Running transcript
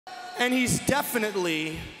And he's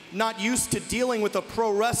definitely not used to dealing with a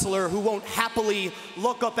pro wrestler who won't happily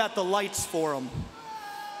look up at the lights for him.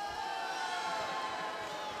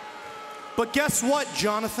 But guess what,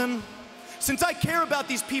 Jonathan? Since I care about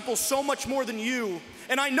these people so much more than you,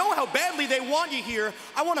 and I know how badly they want you here,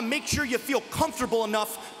 I want to make sure you feel comfortable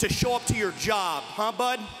enough to show up to your job, huh,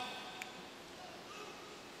 bud?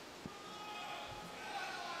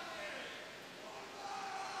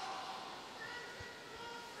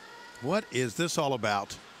 What is this all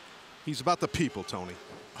about? He's about the people, Tony.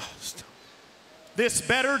 Oh, stop. This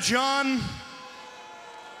better, Jon?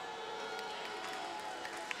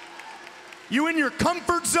 You in your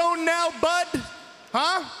comfort zone now, bud?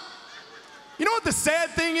 Huh? You know what the sad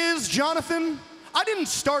thing is, Jonathan? I didn't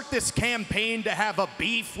start this campaign to have a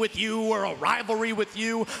beef with you or a rivalry with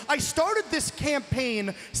you. I started this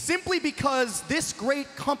campaign simply because this great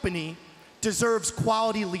company deserves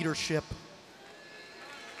quality leadership.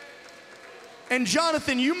 And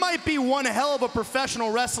Jonathan, you might be one hell of a professional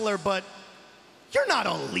wrestler, but you're not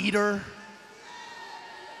a leader.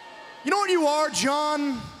 You know what you are,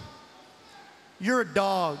 Jon? You're a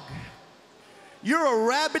dog. You're a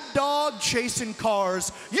rabid dog chasing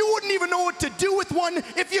cars. You wouldn't even know what to do with one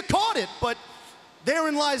if you caught it. But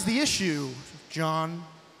therein lies the issue, Jon.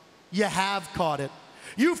 You have caught it.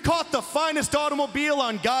 You've caught the finest automobile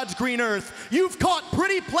on God's green earth. You've caught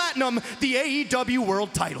Pretty Platinum, the AEW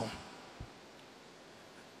World Title.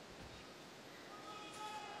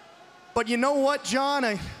 But you know what, Jon?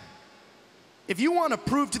 If you want to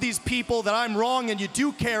prove to these people that I'm wrong and you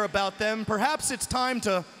do care about them, perhaps it's time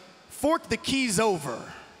to fork the keys over.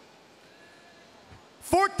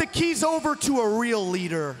 Fork the keys over to a real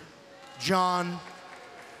leader, Jon.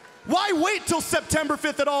 Why wait till September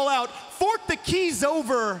 5th at All Out? Fork the keys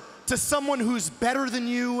over to someone who's better than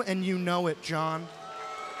you, and you know it, Jon.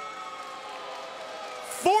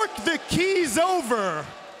 Fork the keys over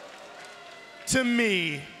to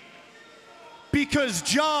me. Because,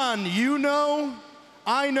 Jon, you know,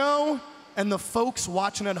 I know, and the folks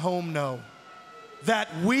watching at home know that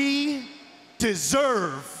we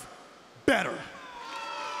deserve better.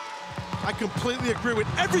 I completely agree with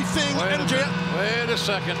everything MJF. Wait a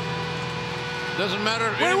second. Doesn't matter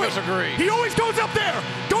if any of us agree. He always goes up there.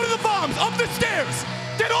 Go to the bombs, up the stairs.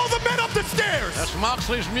 Get all the men up the stairs. That's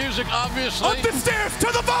Moxley's music, obviously. Up the stairs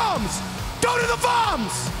to the bombs. Go to the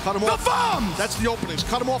bombs! Cut him off. The bombs! That's the openings.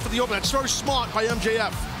 Cut him off at the opening. That's very smart by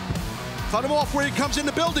MJF. Cut him off where he comes in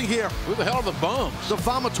the building here. Who the hell are the bombs? The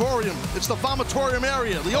vomitorium. It's the vomitorium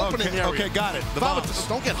area, the opening area. Okay, got it. The bombs.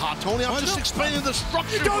 Don't get hot, Tony. I'm just explaining the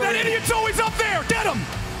structure. Yo, that idiot's always up there! Get him!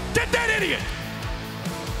 Get that idiot!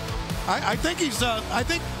 I think he's,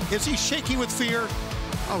 is he shaky with fear?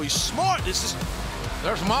 Oh, he's smart. This is...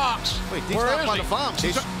 There's Mox. Wait, he's Where not is by he? the bombs.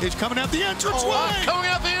 He's coming out the entranceway. Oh, coming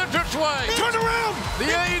out the entranceway. Turn around! The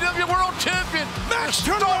AEW World Champion. Max, is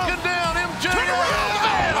turn around! stalking down MJF. Turn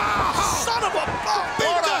around! Son of a... Beat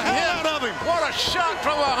What the a hell hit. out of him. What a shot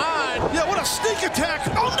from behind. Yeah, what a sneak attack!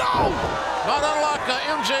 Oh, no! Not unlike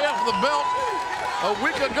MJF with the belt a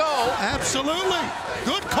week ago. Absolutely.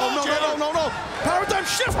 Good call, Oh, no. Paradigm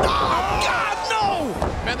shift! Oh, God, no!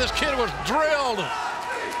 Man, this kid was drilled.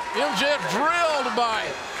 MJF drilled by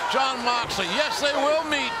Jon Moxley. Yes, they will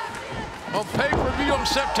meet on pay-per-view on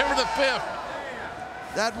September the 5th.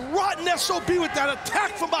 That rotten SOB with that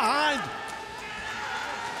attack from behind.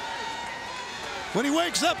 When he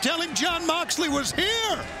wakes up, tell him Jon Moxley was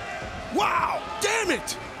here. Wow, damn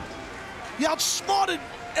it! He outsmarted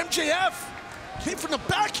MJF. Came from the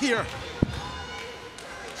back here.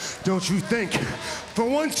 Don't you think for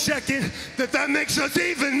 1 second that makes us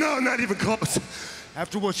even? No, not even close.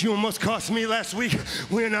 After what you almost cost me last week,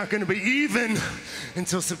 we're not going to be even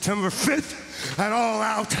until September 5th at All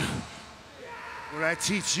Out, where I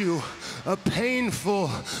teach you a painful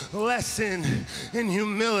lesson in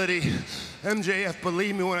humility. MJF,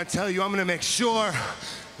 believe me when I tell you, I'm going to make sure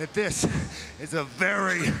that this is a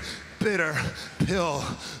very bitter pill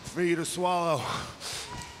for you to swallow.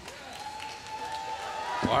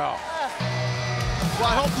 Wow. Well,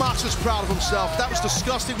 I hope Mox is proud of himself. That was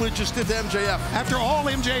disgusting what he just did to MJF. After all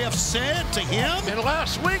MJF said to him. And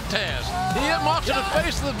last week, Taz, he hit Mox in the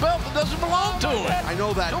face of the belt that doesn't belong to him. I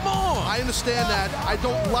know that. Come on. I understand that. I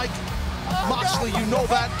don't like Moxley, you know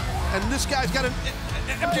that. And this guy's got an...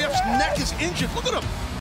 MJF's neck is injured. Look at him.